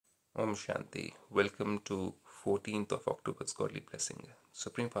Om Shanti. Welcome to 14th of October's Godly Blessing.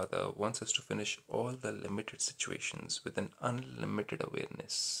 Supreme Father wants us to finish all the limited situations with an unlimited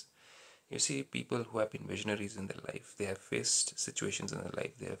awareness. You see, people who have been visionaries in their life, they have faced situations in their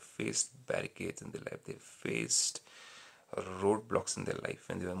life, they have faced barricades in their life, they have faced roadblocks in their life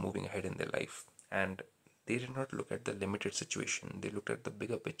when they were moving ahead in their life. And they did not look at the limited situation, they looked at the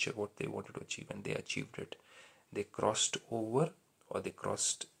bigger picture, what they wanted to achieve, and they achieved it. They crossed over, or they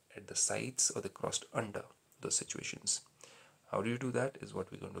crossed at the sides, or they crossed under those situations. How do you do that is what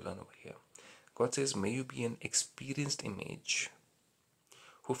we're going to learn over here. God says, may you be an experienced image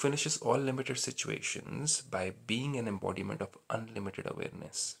who finishes all limited situations by being an embodiment of unlimited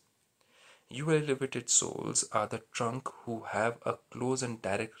awareness. You elevated souls are the trunk who have a close and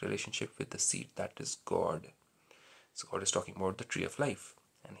direct relationship with the seed, that is God. So God is talking about the tree of life,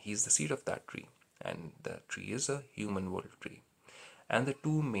 and He is the seed of that tree, and the tree is a human world tree. And the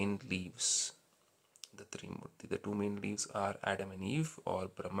two main leaves, the Trimurti, the two main leaves are Adam and Eve, or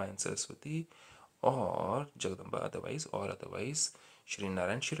Brahma and Saraswati, or Jagadamba otherwise Shri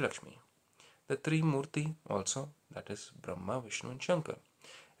Narayan, Shri Lakshmi. The Trimurti also, that is Brahma, Vishnu and Shankar,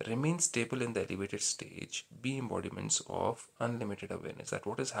 remain stable in the elevated stage, be embodiments of unlimited awareness that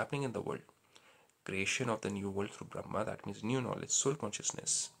what is happening in the world. Creation of the new world through Brahma, that means new knowledge, soul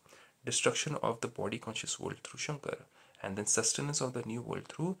consciousness. Destruction of the body conscious world through Shankar, and then sustenance of the new world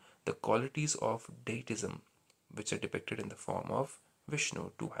through the qualities of deitism, which are depicted in the form of Vishnu,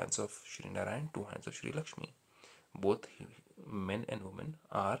 two hands of Shri Narayan, two hands of Shri Lakshmi. Both men and women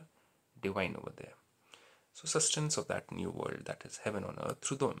are divine over there. So sustenance of that new world, that is heaven on earth,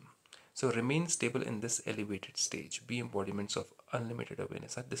 through them. So remain stable in this elevated stage, be embodiments of unlimited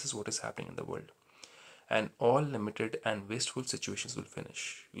awareness that this is what is happening in the world. And all limited and wasteful situations will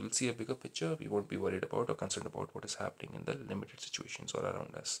finish. We'll see a bigger picture. We won't be worried about or concerned about what is happening in the limited situations all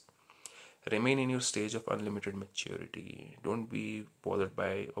around us. Remain in your stage of unlimited maturity. Don't be bothered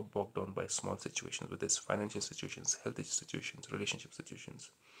by or bogged down by small situations, whether it's financial situations, health situations, relationship situations.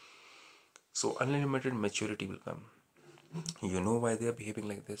 So unlimited maturity will come. You know why they are behaving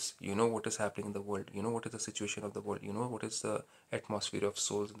like this. You know what is happening in the world. You know what is the situation of the world. You know what is the atmosphere of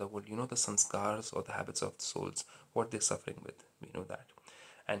souls in the world. You know the sanskars or the habits of the souls, what they're suffering with. We know that.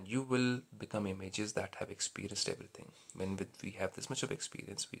 And you will become images that have experienced everything. When we have this much of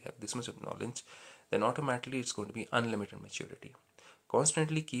experience, we have this much of knowledge, then automatically it's going to be unlimited maturity.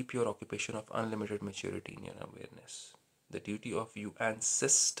 Constantly keep your occupation of unlimited maturity in your awareness. The duty of you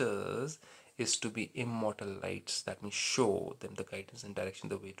ancestors is to be immortal lights. That means show them the guidance and direction,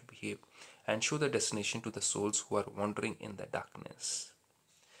 the way to behave, and show the destination to the souls who are wandering in the darkness.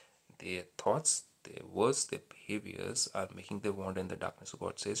 Their thoughts, their words, their behaviors are making them wander in the darkness. So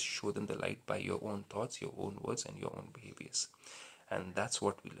God says, show them the light by your own thoughts, your own words, and your own behaviors. And that's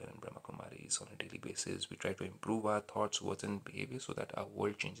what we learn in brahmakumaris on a daily basis. We try to improve our thoughts, words, and behaviors so that our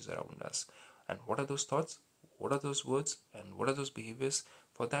world changes around us. And what are those thoughts? What are those words? And what are those behaviors?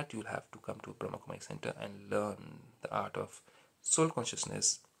 For that, you'll have to come to Brahma Kumari Center and learn the art of soul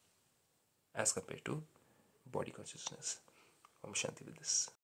consciousness as compared to body consciousness. Om Shanti with this.